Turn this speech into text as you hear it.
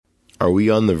Are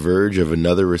we on the verge of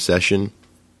another recession?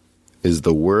 Is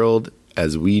the world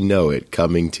as we know it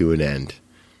coming to an end?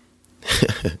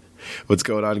 What's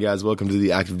going on, guys? Welcome to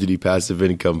the Active Duty Passive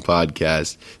Income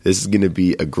Podcast. This is going to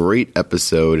be a great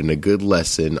episode and a good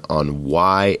lesson on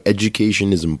why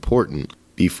education is important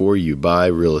before you buy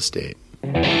real estate.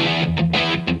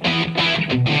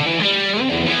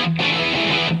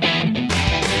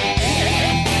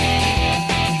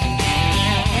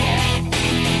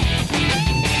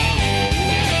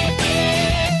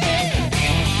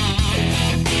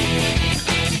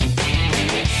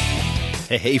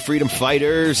 Hey, freedom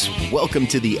fighters. Welcome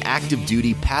to the Active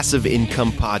Duty Passive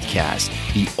Income Podcast,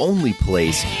 the only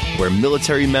place where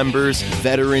military members,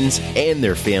 veterans, and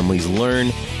their families learn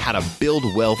how to build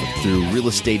wealth through real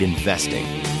estate investing.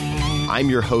 I'm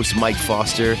your host, Mike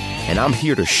Foster, and I'm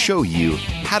here to show you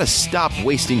how to stop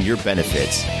wasting your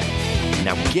benefits.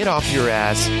 Now get off your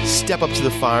ass, step up to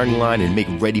the firing line, and make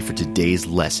ready for today's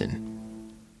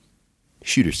lesson.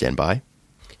 Shooter, stand by.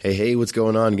 Hey, what's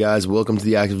going on, guys? Welcome to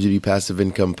the Active Duty Passive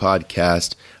Income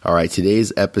Podcast. All right,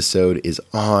 today's episode is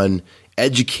on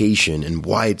education and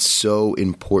why it's so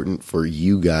important for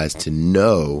you guys to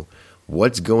know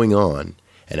what's going on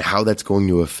and how that's going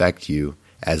to affect you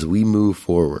as we move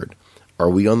forward.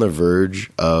 Are we on the verge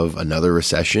of another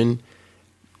recession?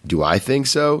 Do I think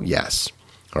so? Yes.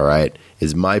 All right.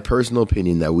 It's my personal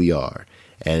opinion that we are.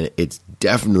 And it's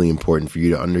definitely important for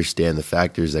you to understand the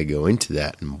factors that go into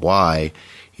that and why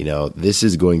this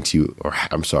is going to,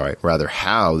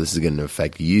 how this is going to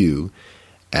affect you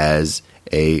as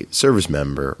a service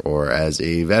member or as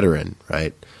a veteran,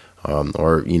 right?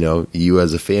 Or you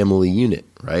as a family unit,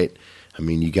 right? I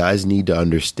mean, you guys need to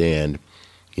understand,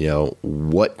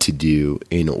 what to do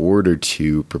in order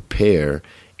to prepare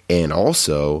and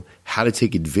also how to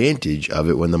take advantage of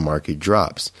it when the market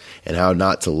drops and how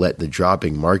not to let the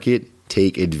dropping market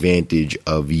take advantage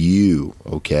of you,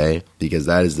 okay? Because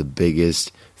that is the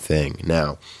biggest thing.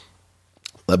 Now,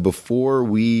 before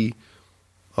I'm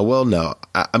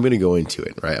going to go into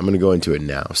it, right? I'm going to go into it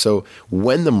now. So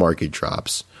when the market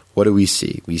drops, what do we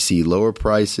see? We see lower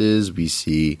prices. We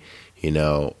see,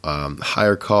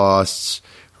 higher costs,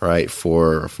 right,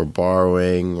 for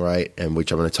borrowing, right? And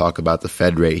which I'm going to talk about the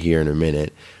Fed rate here in a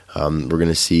minute. We're going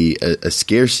to see a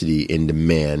scarcity in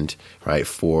demand, right,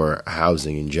 for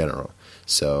housing in general.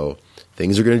 So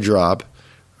things are going to drop,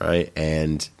 right?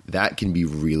 And that can be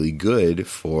really good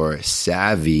for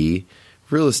savvy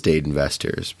real estate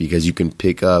investors because you can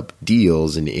pick up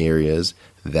deals in areas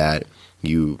that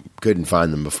you couldn't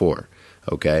find them before,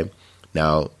 okay?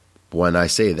 Now, when I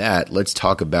say that, let's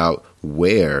talk about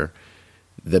where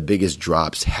the biggest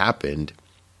drops happened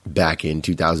back in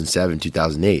 2007,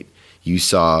 2008. You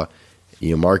saw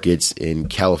markets in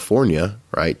California,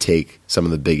 right, take some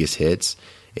of the biggest hits.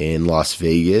 In Las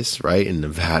Vegas, right, in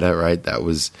Nevada, right, that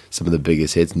was some of the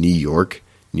biggest hits. New York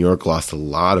lost a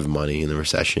lot of money in the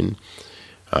recession.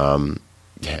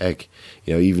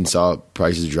 Even saw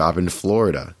prices drop in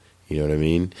Florida, you know what I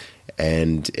mean?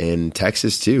 And in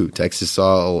Texas too. Texas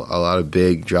saw a lot of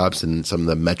big drops in some of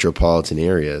the metropolitan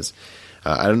areas.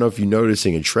 I don't know if you're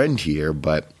noticing a trend here,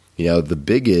 but the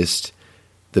biggest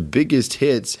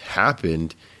hits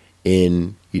happened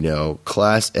in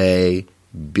Class A,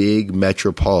 big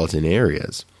metropolitan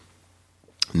areas.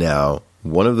 Now,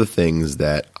 one of the things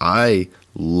that I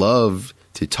love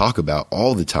to talk about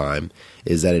all the time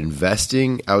is that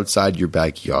investing outside your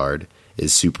backyard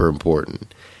is super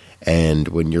important. And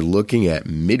when you're looking at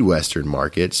Midwestern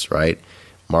markets, right,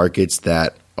 markets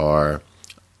that are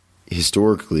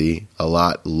historically a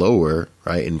lot lower,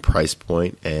 right, in price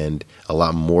point and a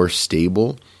lot more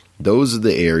stable, those are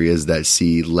the areas that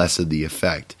see less of the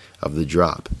effect of the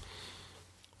drop.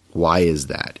 Why is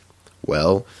that?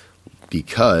 Well,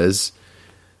 because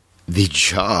the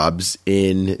jobs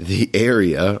in the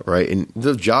area, right, and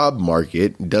the job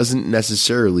market doesn't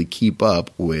necessarily keep up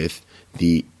with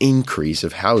the increase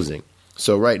of housing.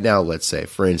 So right now, let's say,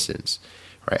 for instance,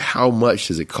 right, how much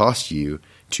does it cost you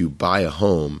to buy a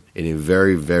home in a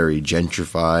very, very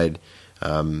gentrified,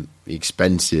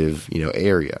 expensive,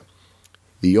 area?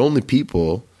 The only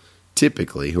people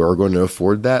typically who are going to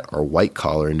afford that are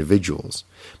white-collar individuals.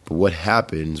 But what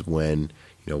happens when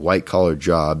white-collar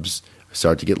jobs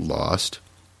start to get lost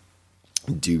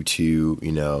due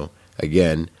to,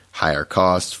 again, higher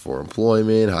costs for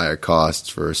employment, higher costs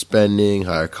for spending,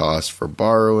 higher costs for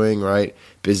borrowing, right?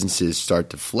 Businesses start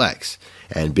to flex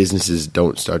and businesses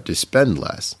don't start to spend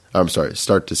less.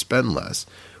 Start to spend less,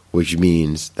 which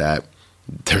means that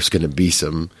there's going to be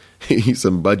some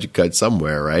budget cuts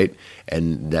somewhere, right?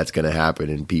 And that's going to happen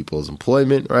in people's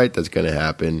employment, right? That's going to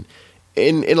happen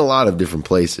in a lot of different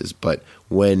places. But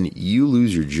when you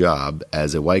lose your job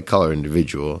as a white-collar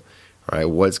individual, right,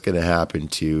 what's going to happen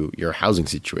to your housing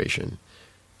situation?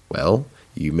 Well,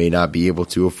 you may not be able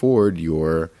to afford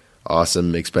your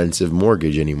awesome, expensive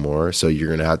mortgage anymore, so you're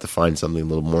going to have to find something a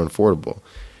little more affordable.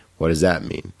 What does that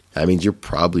mean? That means you're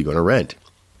probably going to rent,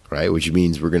 right? Which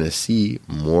means we're going to see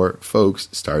more folks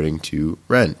starting to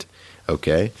rent,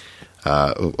 okay?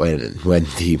 When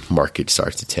the market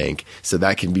starts to tank. So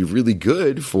that can be really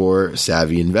good for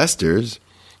savvy investors,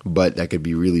 but that could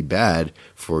be really bad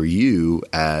for you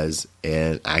as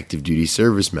an active duty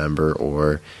service member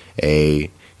or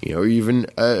or even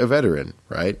a veteran,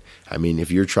 right? I mean,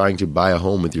 if you're trying to buy a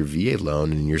home with your VA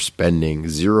loan and you're spending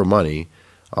zero money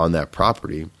on that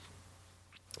property,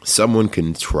 someone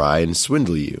can try and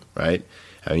swindle you, right?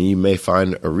 I mean, you may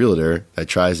find a realtor that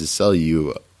tries to sell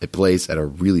you a place at a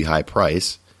really high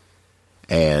price,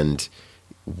 and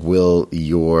will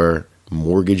your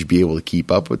mortgage be able to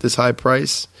keep up with this high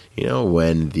price?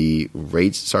 When the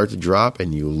rates start to drop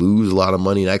and you lose a lot of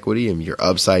money in equity and you're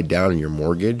upside down in your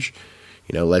mortgage,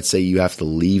 let's say you have to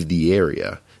leave the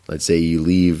area. Let's say you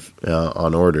leave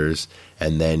on orders,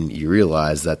 and then you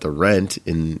realize that the rent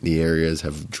in the areas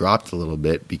have dropped a little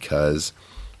bit because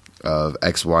of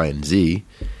X, Y, and Z,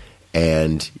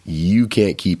 and you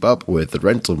can't keep up with the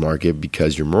rental market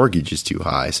because your mortgage is too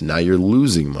high. So now you're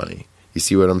losing money. You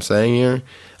see what I'm saying here?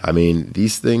 I mean,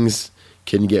 these things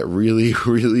can get really,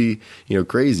 really,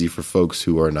 crazy for folks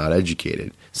who are not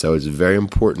educated. So it's very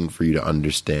important for you to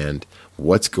understand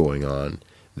what's going on.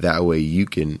 That way you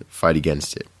can fight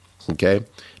against it. Okay?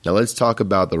 Now let's talk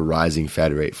about the rising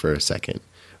Fed rate for a second.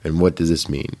 And what does this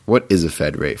mean? What is a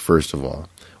Fed rate, first of all?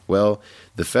 Well,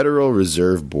 the Federal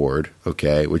Reserve Board,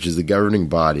 okay, which is the governing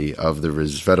body of the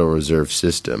Federal Reserve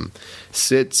System,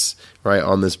 sits right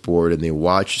on this board and they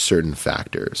watch certain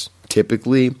factors.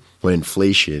 Typically, when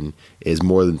inflation is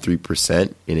more than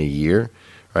 3% in a year,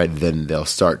 right, then they'll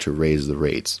start to raise the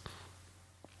rates.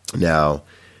 Now,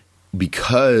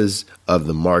 because of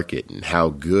the market and how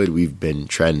good we've been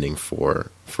trending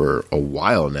for a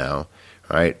while now,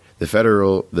 right, the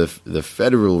Federal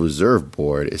Reserve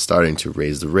Board is starting to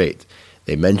raise the rate.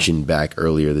 They mentioned back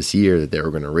earlier this year that they were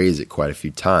going to raise it quite a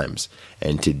few times.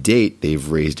 And to date, they've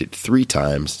raised it 3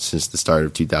 times since the start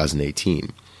of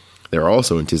 2018. They're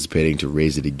also anticipating to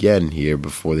raise it again here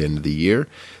before the end of the year.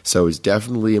 So it's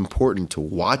definitely important to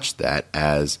watch that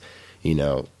as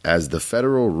the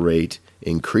federal rate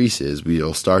increases,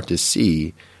 we'll start to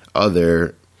see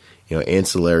other,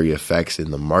 ancillary effects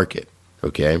in the market.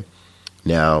 Okay.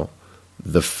 Now,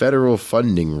 the federal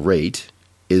funding rate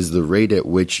is the rate at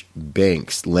which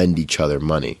banks lend each other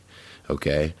money.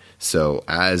 Okay. So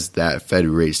as that Fed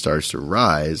rate starts to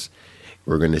rise,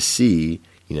 we're going to see,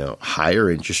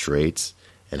 higher interest rates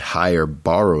and higher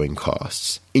borrowing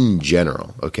costs in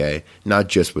general. Okay. Not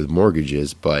just with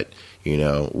mortgages, but,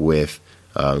 with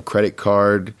credit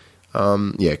card.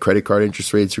 Credit card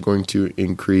interest rates are going to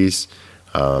increase,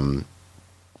 and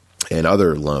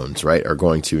other loans, right, are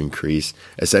going to increase.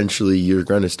 Essentially, you're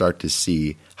going to start to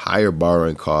see higher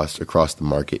borrowing costs across the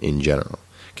market in general.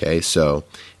 Okay, so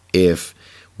if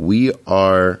we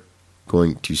are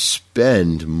going to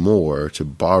spend more to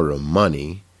borrow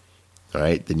money, all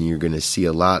right, then you're going to see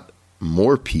a lot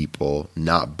more people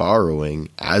not borrowing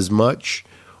as much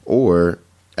or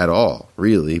at all,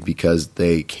 really, because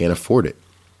they can't afford it.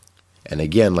 And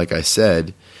again, like I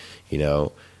said,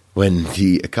 when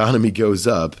the economy goes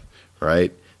up,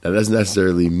 right, that doesn't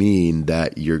necessarily mean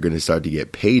that you're going to start to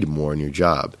get paid more in your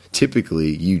job.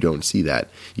 Typically, you don't see that.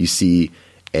 You see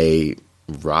a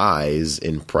rise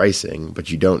in pricing,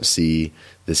 but you don't see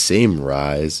the same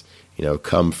rise,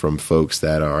 come from folks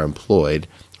that are employed,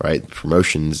 right?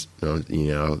 Promotions,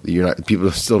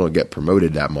 people still don't get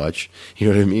promoted that much. You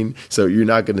know what I mean? So you're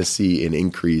not going to see an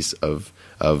increase of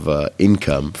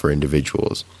income for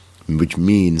individuals, which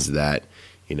means that,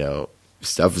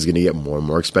 stuff is going to get more and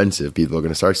more expensive. People are going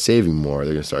to start saving more.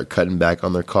 They're going to start cutting back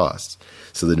on their costs.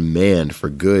 So the demand for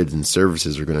goods and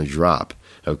services are going to drop.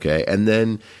 Okay. And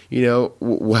then,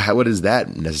 what does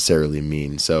that necessarily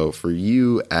mean? So for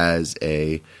you as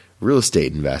a real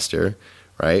estate investor,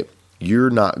 right,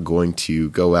 you're not going to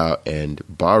go out and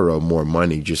borrow more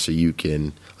money just so you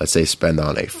can, let's say, spend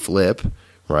on a flip,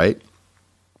 right?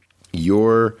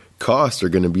 Your costs are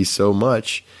going to be so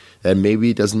much that maybe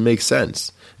it doesn't make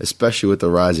sense, especially with the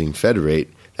rising Fed rate.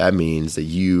 That means that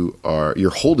your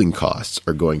holding costs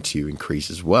are going to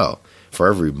increase as well. For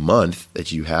every month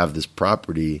that you have this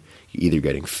property either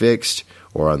getting fixed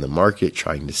or on the market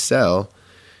trying to sell,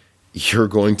 you're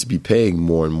going to be paying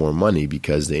more and more money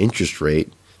because the interest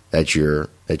rate that you're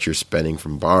spending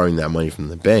from borrowing that money from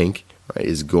the bank, right,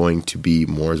 is going to be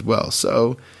more as well.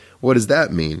 So what does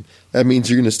that mean? That means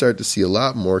you're going to start to see a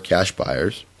lot more cash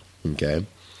buyers, okay,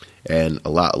 and a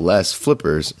lot less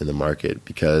flippers in the market,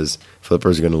 because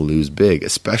flippers are going to lose big,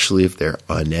 especially if they're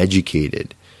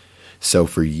uneducated. So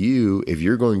for you, if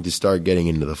you're going to start getting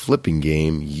into the flipping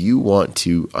game, you want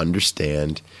to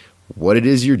understand what it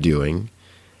is you're doing,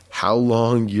 how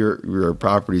long your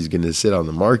property is going to sit on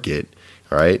the market,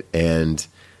 right? And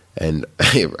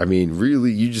I mean,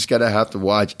 really, you just got to have to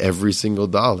watch every single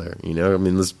dollar, you know? I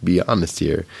mean, let's be honest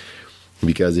here,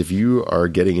 because if you are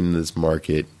getting into this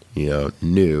market, you know,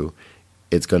 new,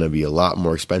 it's going to be a lot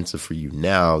more expensive for you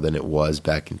now than it was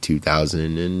back in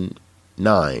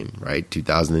 2009, right?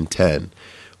 2010,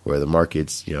 where the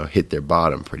markets, you know, hit their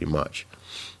bottom pretty much.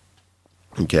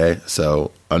 Okay,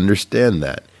 so understand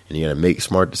that, and you got to make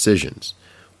smart decisions.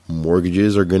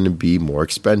 Mortgages are going to be more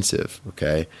expensive,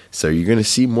 okay? So you're going to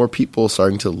see more people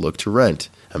starting to look to rent.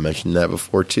 I mentioned that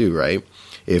before too, right?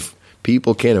 If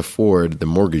people can't afford the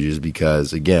mortgages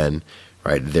because, again,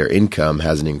 right, their income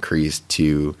hasn't increased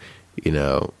to, you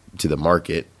know, to the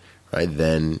market, right,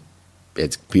 then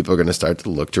people are going to start to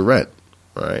look to rent,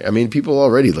 right? I mean, people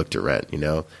already look to rent, you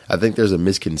know. I think there's a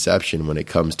misconception when it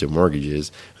comes to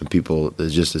mortgages, and people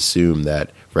just assume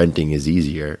that renting is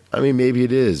easier. I mean, maybe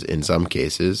it is in some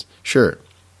cases, sure.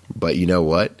 But you know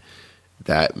what?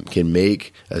 That can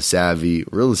make a savvy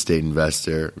real estate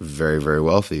investor very, very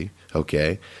wealthy,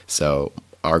 okay? So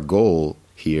our goal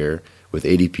here with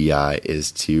ADPI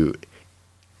is to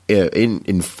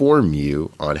inform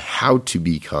you on how to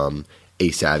become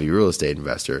a savvy real estate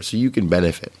investor so you can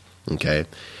benefit. Okay,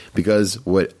 because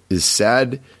what is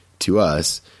sad to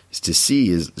us is to see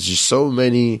is just so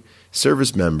many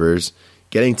service members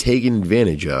getting taken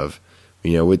advantage of,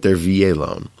 you know, with their VA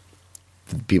loan.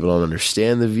 People don't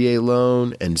understand the VA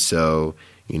loan, and so,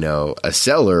 you know, a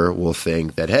seller will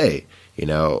think that, hey, you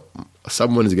know,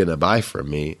 someone is going to buy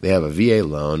from me. They have a VA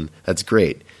loan. That's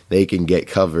great. They can get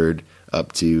covered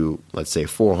up to, let's say,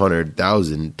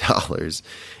 $400,000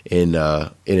 in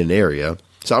an area.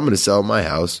 So I'm going to sell my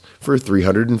house for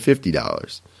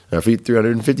 $350, or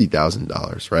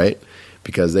 $350,000, right?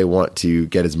 Because they want to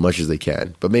get as much as they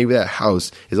can. But maybe that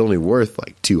house is only worth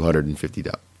like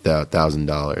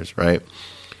 $250,000, right?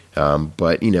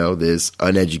 But, you know, this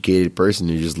uneducated person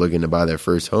who's just looking to buy their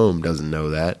first home doesn't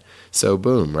know that. So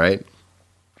boom, right?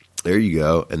 There you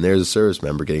go. And there's a service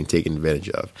member getting taken advantage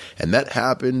of. And that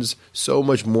happens so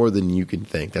much more than you can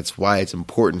think. That's why it's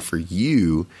important for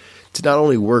you to not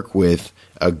only work with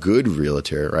a good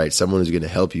realtor, right? Someone who's going to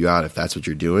help you out if that's what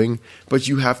you're doing, but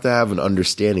you have to have an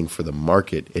understanding for the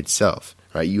market itself,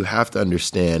 right? You have to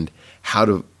understand how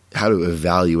to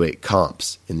evaluate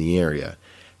comps in the area,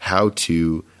 how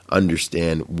to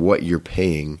understand what you're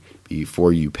paying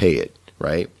before you pay it,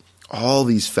 right? All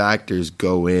these factors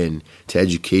go in to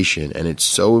education, and it's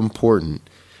so important.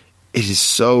 It is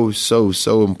so, so,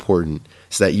 so important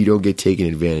so that you don't get taken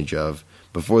advantage of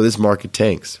before this market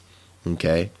tanks,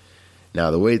 okay? Now,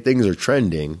 the way things are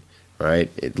trending, right,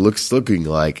 it looking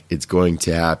like it's going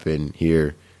to happen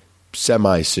here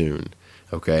semi-soon,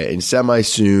 okay? And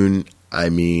semi-soon, I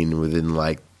mean within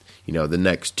like, you know, the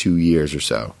next 2 years or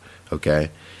so,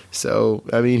 okay? So,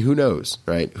 I mean, who knows,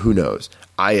 right? Who knows?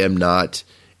 I'm not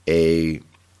a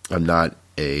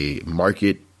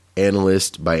market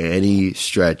analyst by any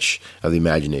stretch of the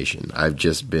imagination. I've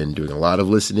just been doing a lot of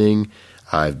listening.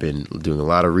 I've been doing a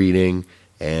lot of reading,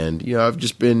 and, you know, I've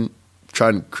just been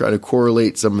trying to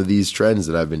correlate some of these trends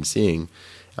that I've been seeing,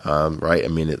 right? I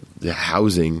mean, the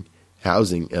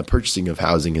purchasing of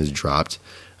housing has dropped,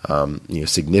 you know,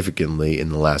 significantly in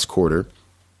the last quarter,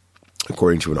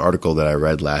 according to an article that I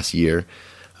read last year,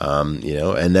 you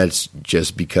know, and that's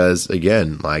just because,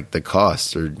 again, like the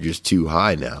costs are just too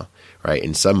high now, right?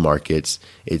 In some markets,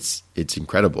 it's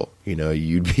incredible. You know,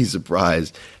 you'd be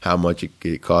surprised how much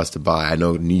it costs to buy. I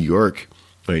know New York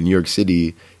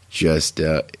City just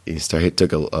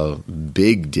took a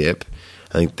big dip.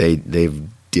 I think they've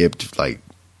dipped like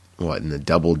in the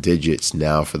double digits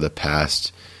now for the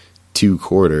past 2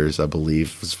 quarters, I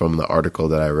believe, was from the article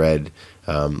that I read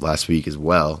last week as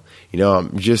well. You know,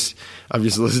 I'm just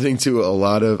listening to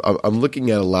I'm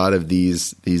looking at a lot of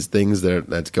these things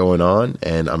that's going on,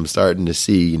 and I'm starting to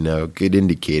see, you know, good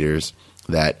indicators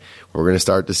that we're going to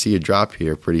start to see a drop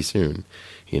here pretty soon.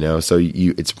 You know, so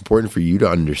it's important for you to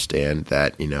understand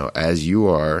that, you know, as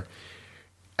you're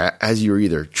either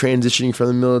transitioning from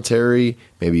the military,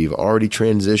 maybe you've already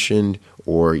transitioned,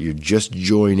 or you're just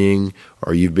joining,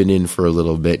 or you've been in for a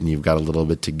little bit and you've got a little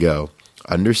bit to go.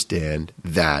 Understand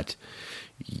that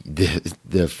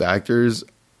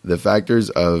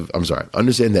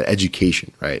understand that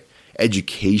education, right?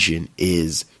 education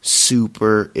is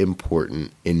super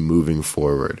important in moving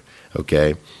forward,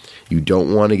 okay? You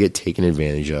don't want to get taken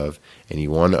advantage of, and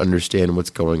you want to understand what's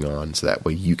going on so that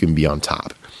way you can be on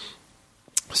top.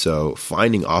 So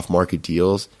finding off-market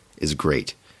deals is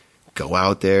great. Go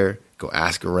out there, go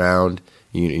ask around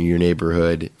in your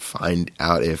neighborhood, find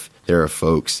out if there are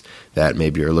folks that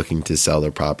maybe are looking to sell their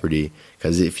property.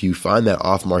 Because if you find that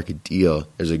off-market deal,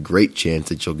 there's a great chance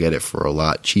that you'll get it for a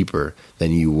lot cheaper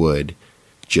than you would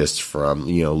just from,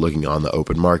 looking on the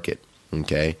open market.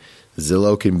 Okay?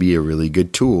 Zillow can be a really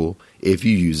good tool if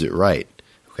you use it right.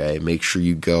 Okay? Make sure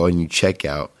you go and you check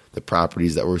out the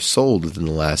properties that were sold within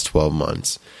the last 12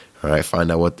 months. All right? Find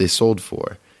out what they sold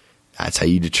for. That's how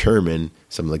you determine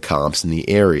some of the comps in the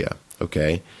area.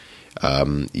 Okay?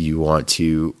 You want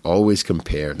to always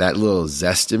compare. That little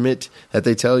Zestimate that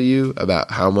they tell you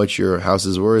about how much your house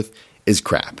is worth is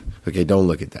crap. Okay, don't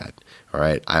look at that. All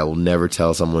right, I will never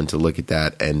tell someone to look at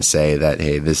that and say that,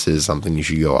 hey, this is something you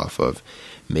should go off of.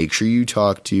 Make sure you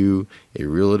talk to a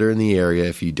realtor in the area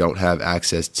if you don't have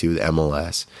access to the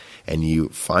MLS, and you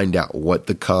find out what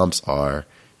the comps are,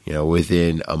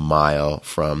 within a mile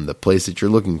from the place that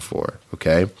you're looking for.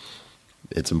 Okay.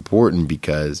 It's important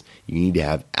because you need to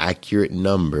have accurate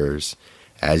numbers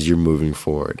as you're moving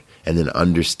forward, and then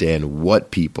understand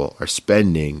what people are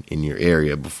spending in your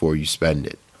area before you spend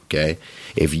it. Okay.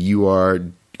 If you are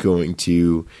going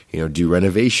to, do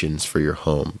renovations for your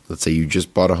home, let's say you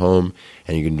just bought a home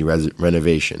and you're going to do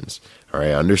renovations. All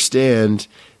right. Understand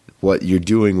what you're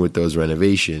doing with those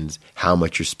renovations, how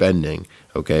much you're spending.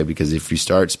 Okay. Because if you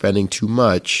start spending too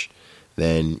much,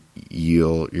 then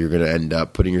you're going to end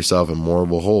up putting yourself in more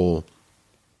of a hole,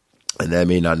 and that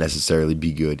may not necessarily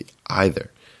be good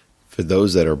either. For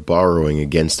those that are borrowing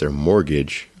against their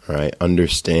mortgage, all right,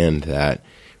 understand that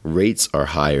rates are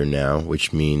higher now,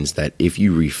 which means that if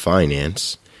you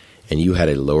refinance and you had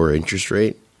a lower interest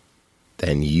rate,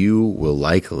 then you will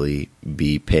likely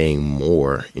be paying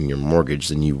more in your mortgage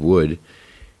than you would,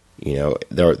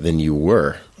 than you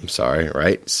were.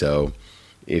 Right? So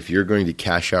if you're going to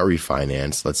cash out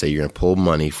refinance, let's say you're going to pull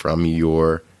money from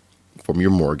your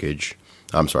mortgage,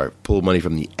 pull money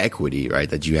from the equity, right,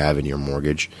 that you have in your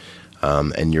mortgage,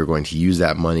 and you're going to use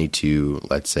that money to,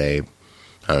 let's say,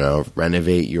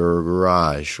 renovate your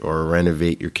garage or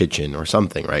renovate your kitchen or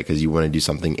something, right, because you want to do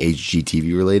something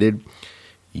HGTV related,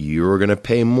 you're going to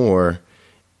pay more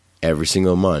every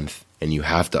single month, and you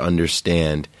have to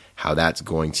understand how that's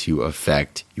going to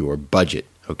affect your budget,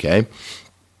 okay?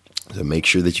 So make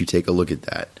sure that you take a look at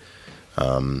that.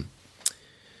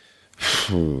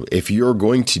 If you're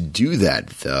going to do that,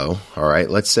 though, all right,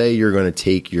 let's say you're going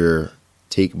to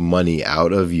take money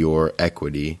out of your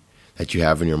equity that you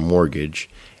have in your mortgage,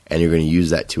 and you're going to use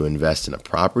that to invest in a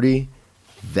property.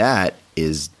 That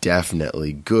is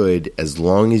definitely good as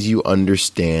long as you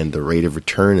understand the rate of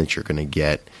return that you're going to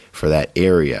get for that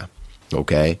area.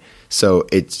 Okay, so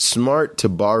it's smart to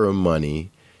borrow money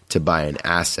to buy an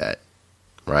asset,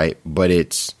 right? But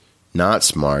it's not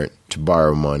smart to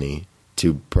borrow money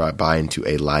to buy into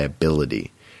a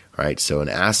liability, right? So an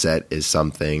asset is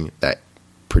something that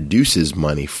produces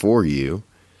money for you,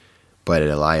 but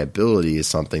a liability is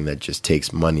something that just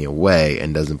takes money away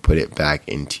and doesn't put it back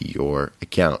into your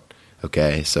account,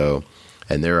 okay? So,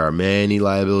 and there are many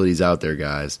liabilities out there,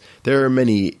 guys. There are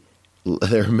many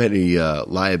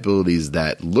liabilities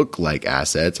that look like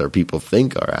assets or people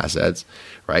think are assets,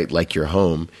 right? Like your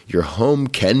home. Your home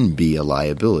can be a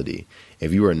liability.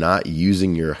 If you are not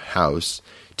using your house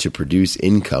to produce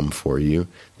income for you,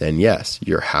 then yes,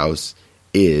 your house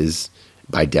is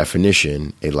by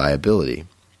definition a liability.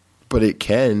 But it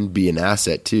can be an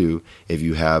asset too if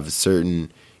you have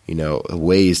certain,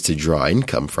 ways to draw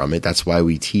income from it. That's why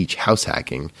we teach house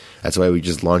hacking. That's why we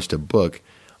just launched a book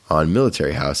on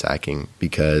military house hacking,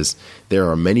 because there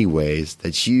are many ways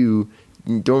that you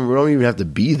don't even have to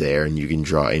be there and you can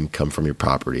draw income from your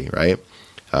property, right?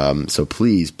 So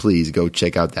please go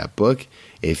check out that book.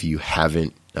 If you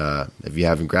haven't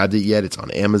grabbed it yet, it's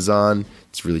on Amazon.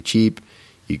 It's really cheap.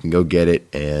 You can go get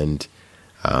it, and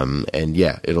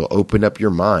yeah, it'll open up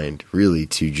your mind really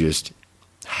to just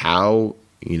how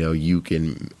you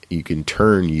can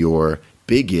turn your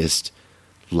biggest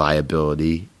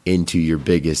liability into your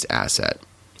biggest asset,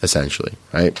 essentially,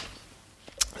 right?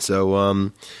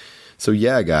 So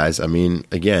yeah, guys, I mean,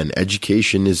 again,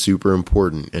 education is super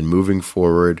important, and moving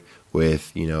forward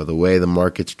with, the way the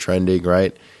market's trending,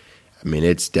 right? I mean,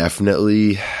 it's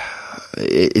definitely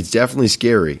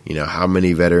scary, how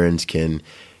many veterans can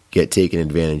get taken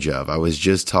advantage of. I was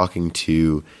just talking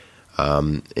to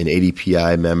an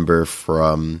ADPI member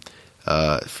from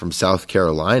from South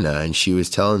Carolina, and she was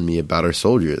telling me about her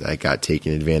soldier that got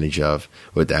taken advantage of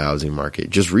with the housing market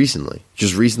just recently.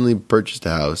 Just recently purchased a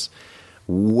house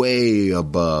way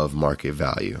above market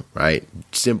value, right?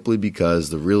 Simply because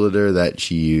the realtor that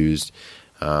she used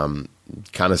kind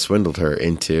of swindled her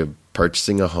into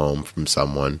purchasing a home from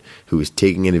someone who was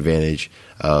taking advantage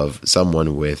of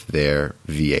someone with their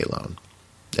VA loan.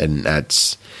 And it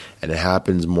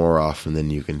happens more often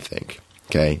than you can think.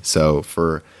 Okay, so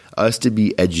for us to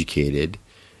be educated,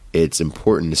 it's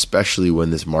important, especially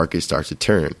when this market starts to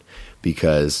turn,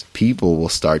 because people will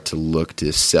start to look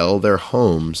to sell their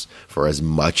homes for as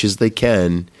much as they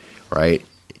can, right?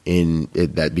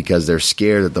 Because they're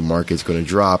scared that the market's going to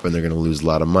drop and they're going to lose a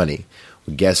lot of money.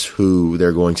 Well, guess who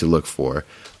they're going to look for?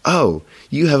 Oh,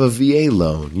 you have a VA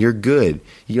loan. You're good.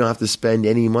 You don't have to spend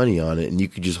any money on it, and you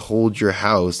could just hold your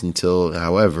house until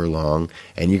however long,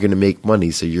 and you're going to make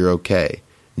money, so you're okay.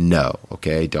 No,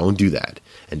 okay? Don't do that.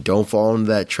 And don't fall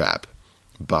into that trap.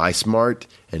 Buy smart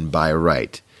and buy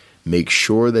right. Make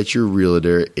sure that your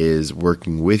realtor is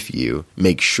working with you.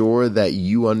 Make sure that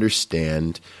you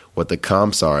understand what the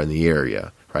comps are in the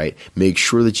area, right? Make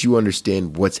sure that you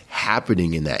understand what's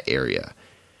happening in that area.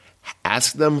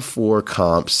 Ask them for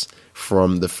comps for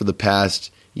the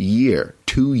past year,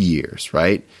 2 years,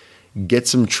 right? Get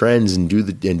some trends and do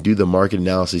the market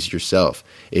analysis yourself.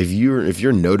 If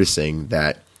you're noticing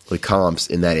that the comps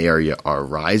in that area are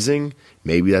rising,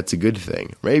 maybe that's a good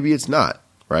thing. Maybe it's not,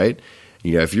 right?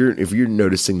 You know, if you're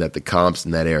noticing that the comps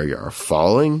in that area are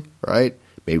falling, right?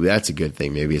 Maybe that's a good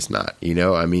thing. Maybe it's not. You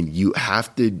know, I mean, you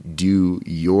have to do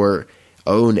your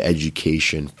own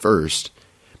education first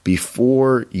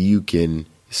before you can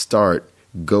start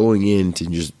going into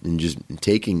just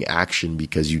taking action,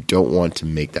 because you don't want to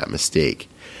make that mistake.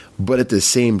 But at the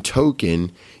same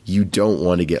token, you don't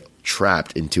want to get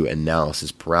trapped into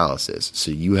analysis paralysis. So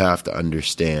you have to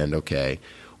understand, okay,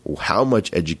 how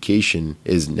much education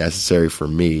is necessary for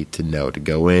me to know to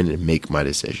go in and make my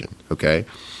decision, okay?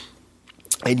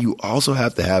 And you also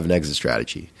have to have an exit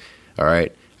strategy, all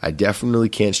right? I definitely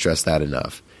can't stress that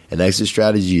enough. An exit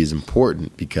strategy is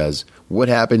important, because what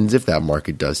happens if that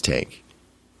market does tank,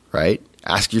 right?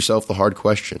 Ask yourself the hard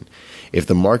question. If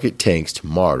the market tanks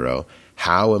tomorrow,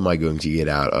 how am I going to get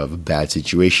out of a bad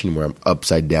situation where I'm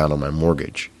upside down on my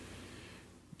mortgage?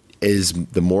 Is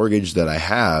the mortgage that I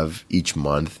have each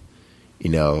month, you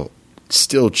know,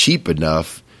 still cheap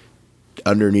enough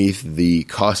underneath the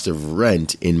cost of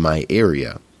rent in my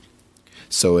area?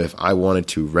 So if I wanted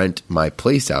to rent my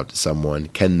place out to someone,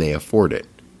 can they afford it?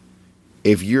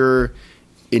 If your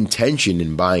intention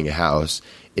in buying a house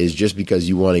is just because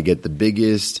you want to get the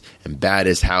biggest and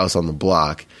baddest house on the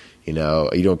block, you know,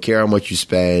 you don't care how much you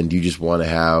spend, you just want to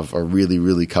have a really,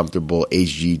 really comfortable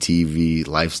HGTV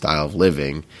lifestyle of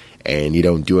living, and you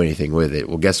don't do anything with it,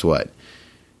 well, guess what?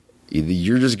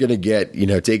 You're just going to get, you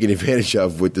know, taken advantage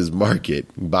of with this market,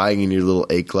 buying in your little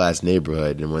A-class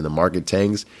neighborhood. And when the market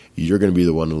tanks, you're going to be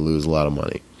the one to lose a lot of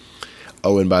money.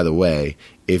 Oh, and by the way,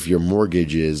 if your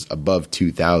mortgage is above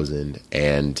 $2,000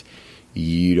 and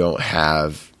you don't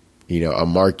have, you know, a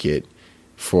market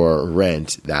for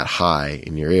rent that high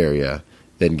in your area,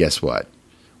 then guess what?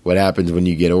 What happens when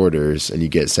you get orders and you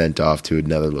get sent off to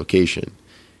another location?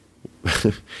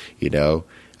 You know,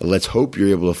 let's hope you're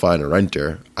able to find a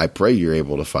renter. I pray you're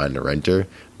able to find a renter,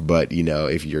 but you know,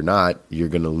 if you're not, you're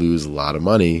going to lose a lot of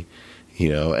money. You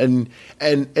know, and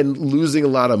losing a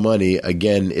lot of money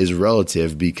again is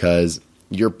relative, because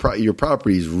your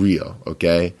property is real.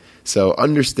 Okay, so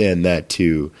understand that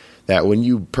too. That when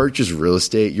you purchase real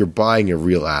estate, you're buying a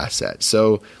real asset.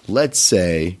 So let's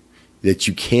say that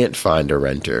you can't find a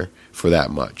renter for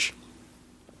that much.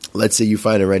 Let's say you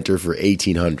find a renter for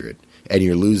 $1,800 and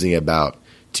you're losing about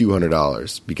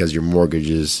 $200 because your mortgage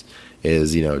is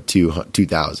you know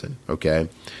 $2,000. Okay,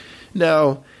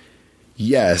 now.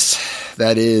 Yes,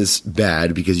 that is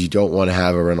bad, because you don't want to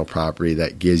have a rental property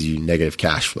that gives you negative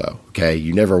cash flow, okay?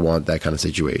 You never want that kind of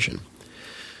situation.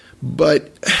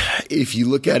 But if you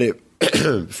look at it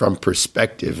from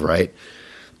perspective, right?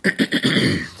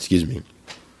 Excuse me.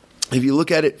 If you look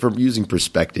at it from using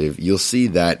perspective, you'll see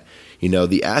that, you know,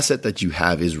 the asset that you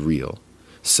have is real.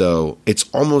 So it's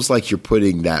almost like you're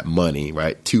putting that money,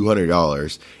 right,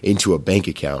 $200 into a bank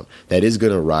account that is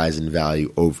going to rise in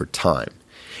value over time.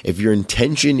 If your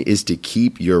intention is to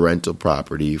keep your rental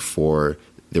property for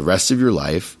the rest of your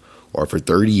life, or for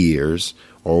 30 years,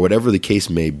 or whatever the case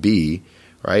may be,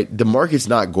 right, the market's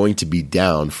not going to be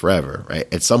down forever,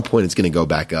 right? At some point, it's going to go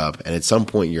back up, and at some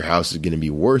point, your house is going to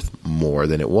be worth more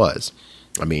than it was.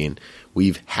 I mean,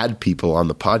 we've had people on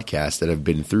the podcast that have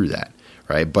been through that,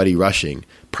 right? Buddy Rushing,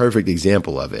 perfect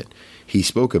example of it. he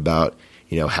spoke about,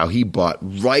 how he bought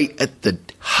right at the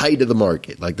height of the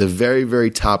market, like the very,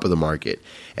 very top of the market,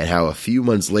 and how a few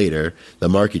months later, the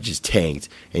market just tanked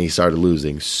and he started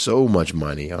losing so much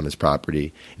money on his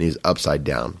property and he was upside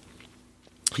down.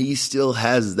 He still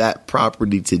has that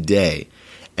property today.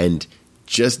 And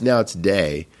just now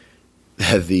today,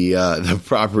 the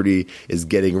property is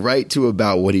getting right to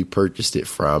about what he purchased it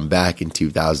from back in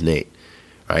 2008.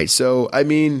 Right? So, I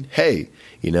mean, hey,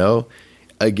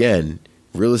 again,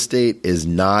 real estate is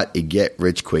not a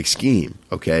get-rich-quick scheme,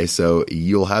 okay? So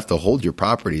you'll have to hold your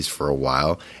properties for a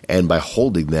while, and by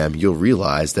holding them, you'll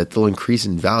realize that they'll increase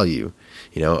in value,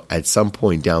 at some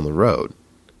point down the road.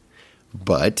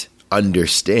 But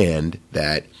understand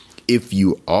that if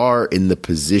you are in the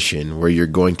position where you're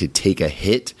going to take a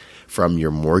hit from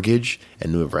your mortgage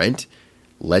and the rent,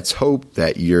 let's hope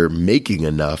that you're making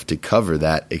enough to cover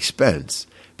that expense.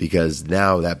 Because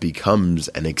now that becomes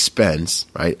an expense,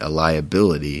 right? A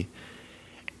liability.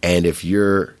 And if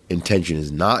your intention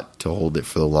is not to hold it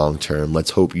for the long term,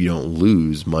 let's hope you don't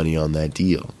lose money on that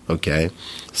deal. Okay.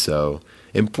 So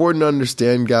important to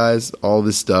understand, guys, all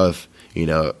this stuff,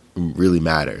 really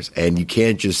matters. And you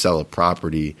can't just sell a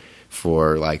property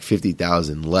for like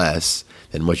 $50,000 less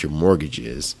than what your mortgage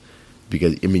is.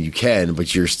 Because, you can,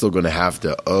 but you're still going to have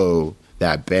to owe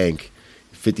that bank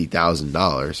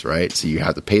 $50,000, right? So you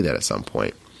have to pay that at some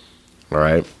point. All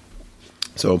right.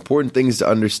 So important things to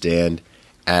understand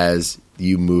as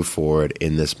you move forward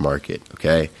in this market.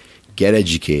 Okay. Get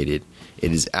educated.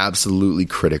 It is absolutely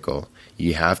critical.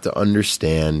 You have to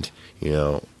understand,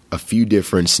 a few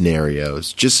different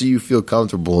scenarios just so you feel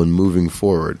comfortable in moving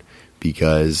forward,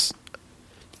 because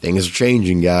things are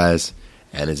changing, guys,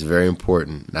 and it's very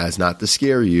important. That's not to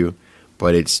scare you,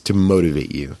 but it's to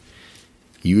motivate you.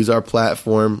 Use our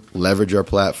platform, leverage our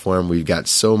platform. We've got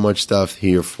so much stuff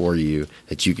here for you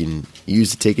that you can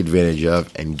use to take advantage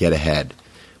of and get ahead.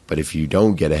 But if you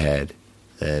don't get ahead,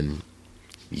 then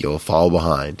you'll fall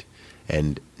behind.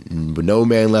 And no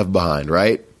man left behind,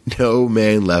 right? No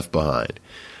man left behind.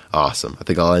 Awesome. I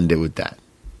think I'll end it with that.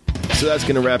 So that's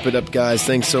going to wrap it up, guys.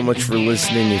 Thanks so much for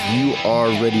listening. If you are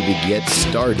ready to get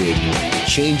started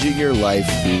changing your life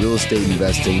through real estate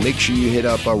investing, make sure you hit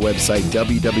up our website,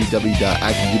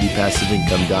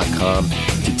 www.activedutypassiveincome.com,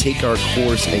 to take our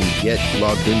course and get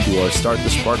logged into our Start the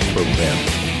Spark program.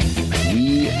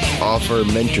 We offer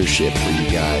mentorship for you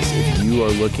guys. If you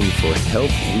are looking for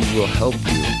help, we will help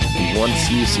you. We want to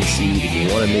see you succeed, and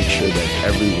we want to make sure that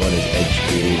everyone is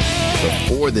educated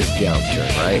before this downturn,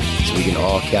 right? So we can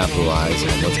all capitalize on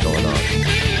what's going on.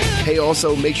 Hey,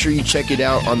 also, make sure you check it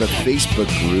out on the Facebook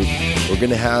group. We're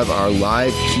going to have our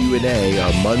live Q&A,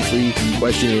 our monthly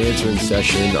question and answering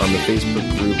session on the Facebook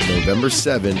group November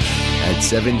 7th at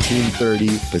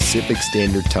 17:30 Pacific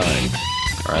Standard Time.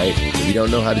 All right. If you don't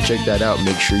know how to check that out,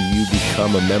 make sure you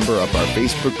become a member of our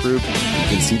Facebook group. You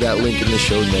can see that link in the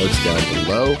show notes down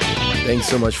below. Thanks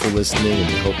so much for listening,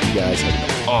 and we hope you guys have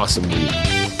an awesome week.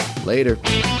 Later.